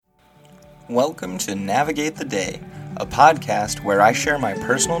Welcome to Navigate the Day, a podcast where I share my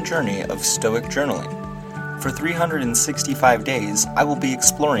personal journey of Stoic journaling. For 365 days, I will be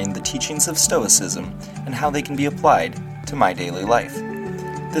exploring the teachings of Stoicism and how they can be applied to my daily life.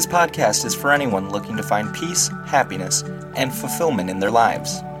 This podcast is for anyone looking to find peace, happiness, and fulfillment in their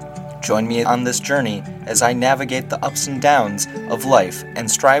lives. Join me on this journey as I navigate the ups and downs of life and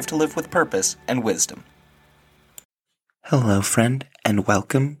strive to live with purpose and wisdom. Hello, friend, and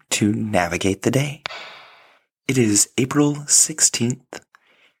welcome to Navigate the Day. It is April 16th,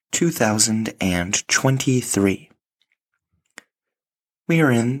 2023. We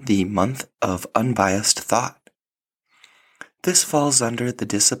are in the month of unbiased thought. This falls under the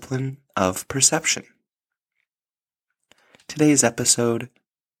discipline of perception. Today's episode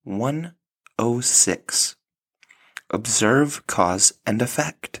 106. Observe cause and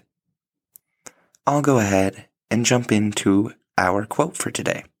effect. I'll go ahead and jump into our quote for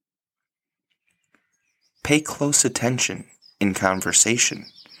today. Pay close attention in conversation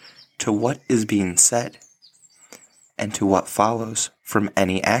to what is being said and to what follows from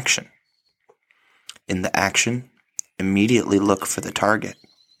any action. In the action, immediately look for the target.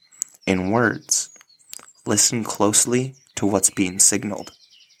 In words, listen closely to what's being signaled.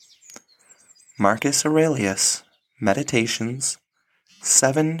 Marcus Aurelius, Meditations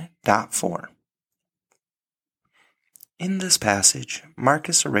 7.4. In this passage,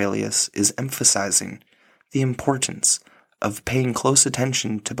 Marcus Aurelius is emphasizing the importance of paying close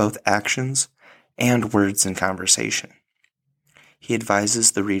attention to both actions and words in conversation. He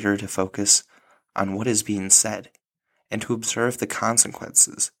advises the reader to focus on what is being said and to observe the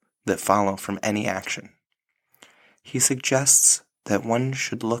consequences that follow from any action. He suggests that one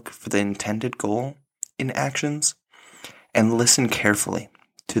should look for the intended goal in actions and listen carefully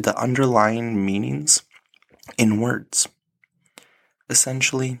to the underlying meanings in words.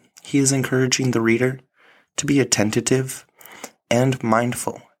 Essentially, he is encouraging the reader to be attentive and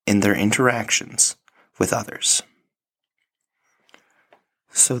mindful in their interactions with others.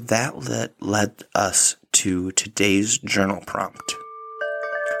 So that led us to today's journal prompt.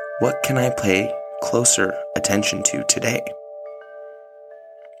 What can I pay closer attention to today?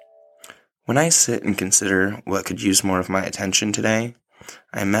 When I sit and consider what could use more of my attention today,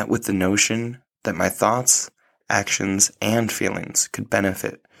 I met with the notion that my thoughts, actions, and feelings could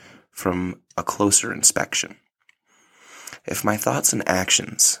benefit from a closer inspection. If my thoughts and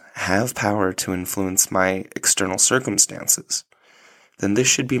actions have power to influence my external circumstances, then this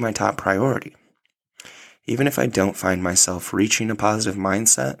should be my top priority. Even if I don't find myself reaching a positive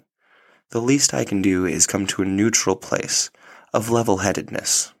mindset, the least I can do is come to a neutral place of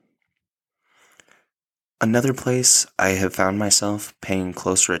level-headedness. Another place I have found myself paying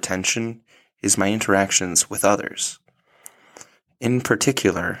closer attention is my interactions with others. In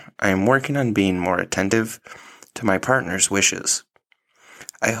particular, I am working on being more attentive to my partner's wishes.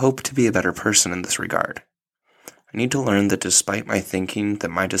 I hope to be a better person in this regard. I need to learn that despite my thinking that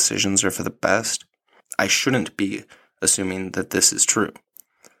my decisions are for the best, I shouldn't be assuming that this is true.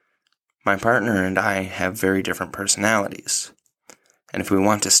 My partner and I have very different personalities, and if we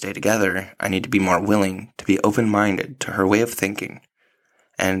want to stay together, I need to be more willing to be open-minded to her way of thinking,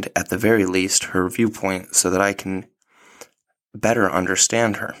 and at the very least, her viewpoint, so that I can better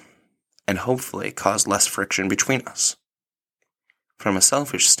understand her, and hopefully cause less friction between us. From a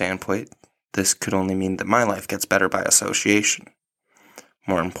selfish standpoint, this could only mean that my life gets better by association.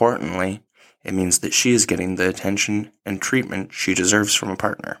 More importantly, it means that she is getting the attention and treatment she deserves from a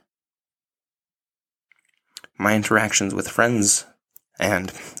partner. My interactions with friends,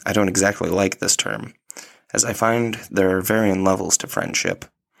 and I don't exactly like this term, as I find there are varying levels to friendship,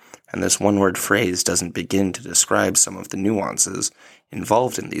 and this one-word phrase doesn't begin to describe some of the nuances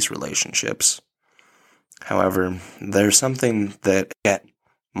involved in these relationships. However, there's something that get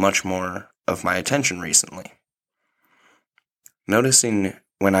much more of my attention recently. Noticing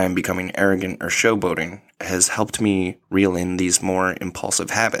when I am becoming arrogant or showboating has helped me reel in these more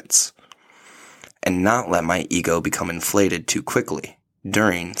impulsive habits, and not let my ego become inflated too quickly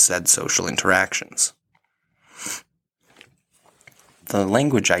during said social interactions. The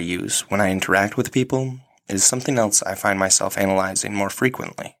language I use when I interact with people is something else I find myself analyzing more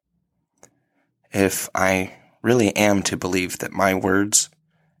frequently. If I really am to believe that my words,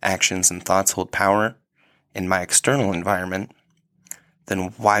 actions, and thoughts hold power in my external environment,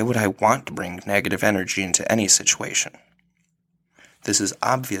 then why would I want to bring negative energy into any situation? This is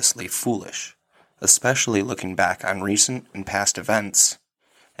obviously foolish, especially looking back on recent and past events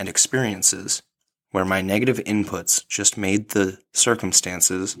and experiences where my negative inputs just made the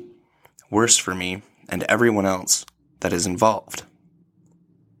circumstances worse for me and everyone else that is involved.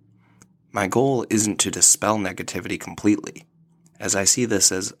 My goal isn't to dispel negativity completely, as I see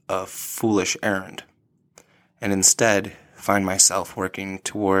this as a foolish errand, and instead find myself working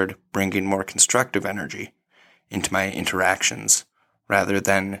toward bringing more constructive energy into my interactions rather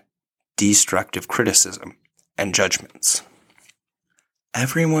than destructive criticism and judgments.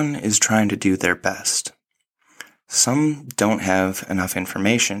 Everyone is trying to do their best. Some don't have enough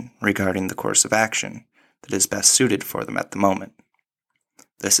information regarding the course of action that is best suited for them at the moment.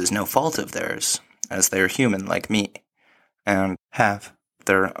 This is no fault of theirs, as they are human like me, and have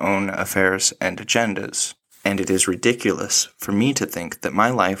their own affairs and agendas, and it is ridiculous for me to think that my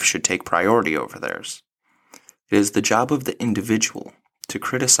life should take priority over theirs. It is the job of the individual to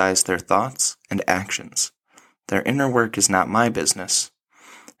criticize their thoughts and actions. Their inner work is not my business,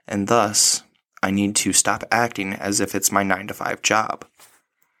 and thus I need to stop acting as if it's my 9-to-5 job.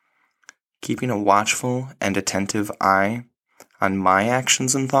 Keeping a watchful and attentive eye on my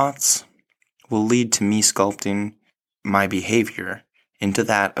actions and thoughts will lead to me sculpting my behavior into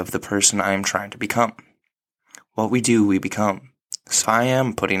that of the person I am trying to become. What we do, we become. So I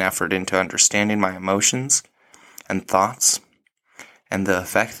am putting effort into understanding my emotions and thoughts and the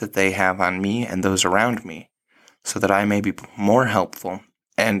effect that they have on me and those around me, so that I may be more helpful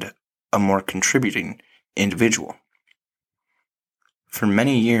and a more contributing individual. For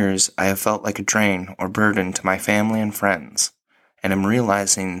many years, I have felt like a drain or burden to my family and friends, and am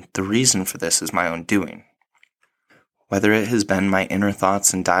realizing the reason for this is my own doing. Whether it has been my inner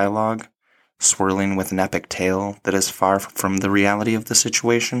thoughts and dialogue, swirling with an epic tale that is far from the reality of the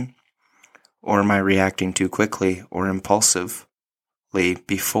situation, or my reacting too quickly or impulsively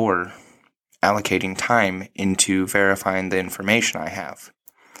before allocating time into verifying the information I have.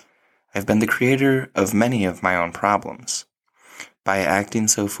 I've been the creator of many of my own problems. By acting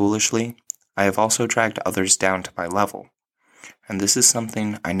so foolishly, I have also dragged others down to my level, and this is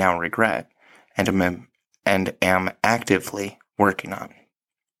something I now regret and am actively working on.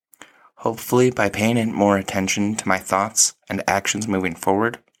 Hopefully, by paying more attention to my thoughts and actions moving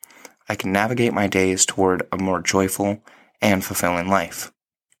forward, I can navigate my days toward a more joyful and fulfilling life.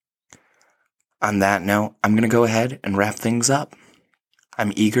 On that note, I'm going to go ahead and wrap things up.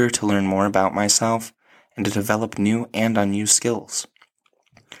 I'm eager to learn more about myself and to develop new and unused skills.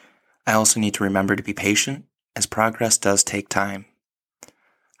 I also need to remember to be patient, as progress does take time.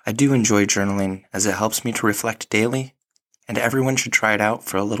 I do enjoy journaling as it helps me to reflect daily, and everyone should try it out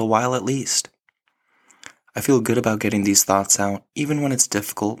for a little while at least. I feel good about getting these thoughts out even when it's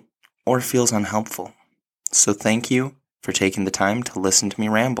difficult or feels unhelpful. So thank you for taking the time to listen to me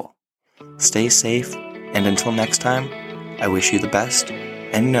ramble. Stay safe, and until next time, I wish you the best,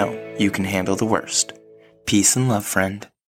 and know you can handle the worst. Peace and love, friend.